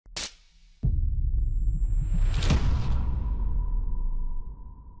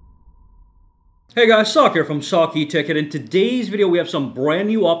Hey guys, Sak here from SAKITECH, and in today's video we have some brand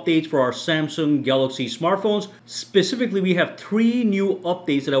new updates for our Samsung Galaxy smartphones. Specifically, we have 3 new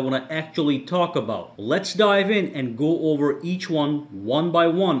updates that I want to actually talk about. Let's dive in and go over each one by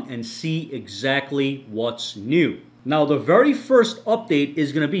one and see exactly what's new. Now, the very first update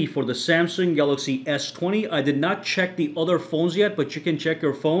is going to be for the Samsung Galaxy S20. I did not check the other phones yet, but you can check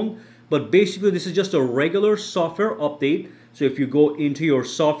your phone. But basically, this is just a regular software update. So if you go into your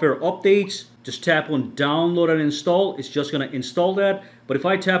software updates, just tap on download and install. It's just going to install that. But if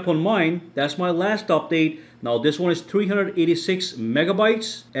I tap on mine, that's my last update. Now this one is 386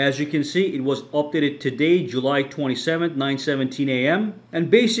 megabytes. As you can see, it was updated today, July 27th, 9:17 a.m. And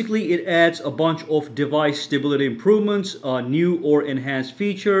basically it adds a bunch of device stability improvements, new or enhanced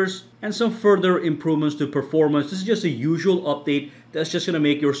features, and some further improvements to performance. This is just a usual update that's just going to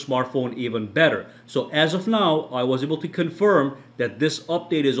make your smartphone even better. So as of now, I was able to confirm that this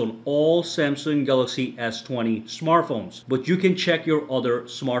update is on all Samsung Galaxy S20 smartphones. But you can check your other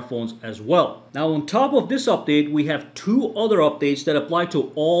smartphones as well. Now on top of this update, we have 2 other updates that apply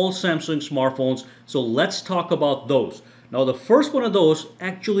to all Samsung smartphones. So let's talk about those. Now the first one of those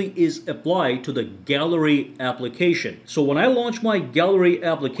actually is applied to the Gallery application. So when I launch my Gallery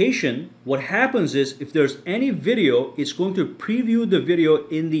application, what happens is if there's any video, it's going to preview the video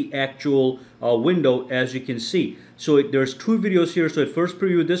in the actual window, as you can see. So there's 2 videos here. So it first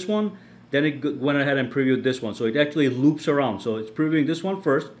previewed this one, then it went ahead and previewed this one. So it actually loops around. So it's previewing this one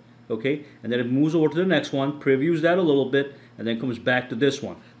first, okay? And then it moves over to the next one, previews that a little bit, and then comes back to this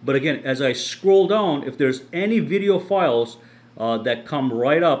one. But again, as I scroll down, if there's any video files that come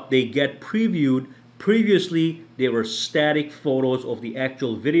right up, they get previewed. Previously, they were static photos of the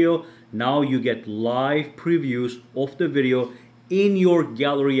actual video. Now you get live previews of the video in your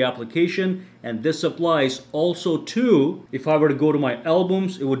Gallery application. And this applies also to, if I were to go to my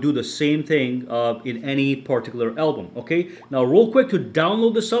albums, it would do the same thing in any particular album, okay? Now, real quick, to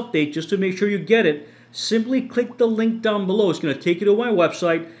download this update, just to make sure you get it, simply click the link down below. It's going to take you to my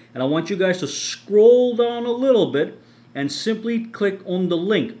website, and I want you guys to scroll down a little bit and simply click on the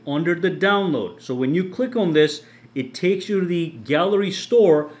link under the download. So when you click on this, it takes you to the Gallery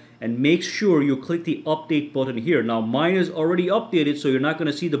store, and make sure you click the update button here. Now mine is already updated, so you're not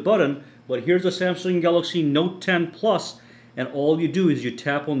going to see the button, but here's the Samsung Galaxy Note 10 Plus, and all you do is you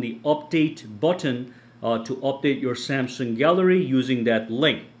tap on the update button to update your Samsung Gallery using that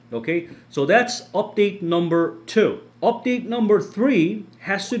link. Okay, so that's update number 2. Update number 3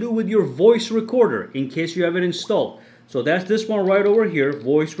 has to do with your voice recorder, in case you have it installed. So that's this one right over here,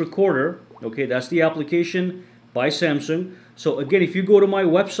 voice recorder. Okay, that's the application by Samsung. So again, if you go to my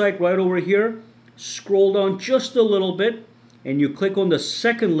website right over here, scroll down just a little bit, and you click on the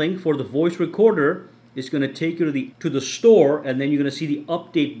second link for the voice recorder, it's going to take you to the store, and then you're going to see the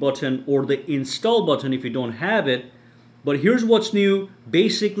update button or the install button if you don't have it. But here's what's new.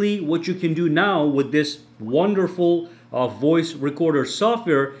 Basically, what you can do now with this wonderful voice recorder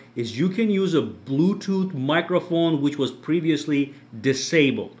software is you can use a Bluetooth microphone, which was previously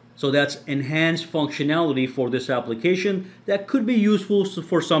disabled. So that's enhanced functionality for this application that could be useful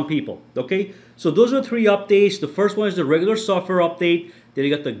for some people, okay? So those are 3 updates. The first one is the regular software update. Then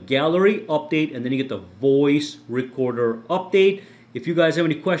you got the Gallery update, and then you get the voice recorder update. If you guys have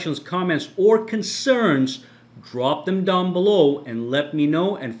any questions, comments, or concerns, drop them down below and let me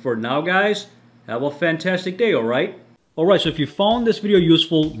know. And for now, guys, have a fantastic day, all right? All right, so if you found this video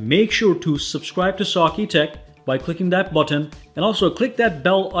useful, make sure to subscribe to SAKITECH by clicking that button, and also click that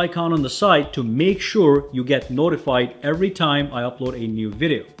bell icon on the side to make sure you get notified every time I upload a new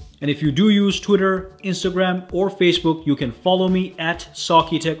video. And if you do use Twitter, Instagram, or Facebook, you can follow me at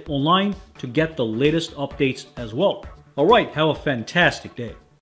SAKITECH online to get the latest updates as well. All right, have a fantastic day.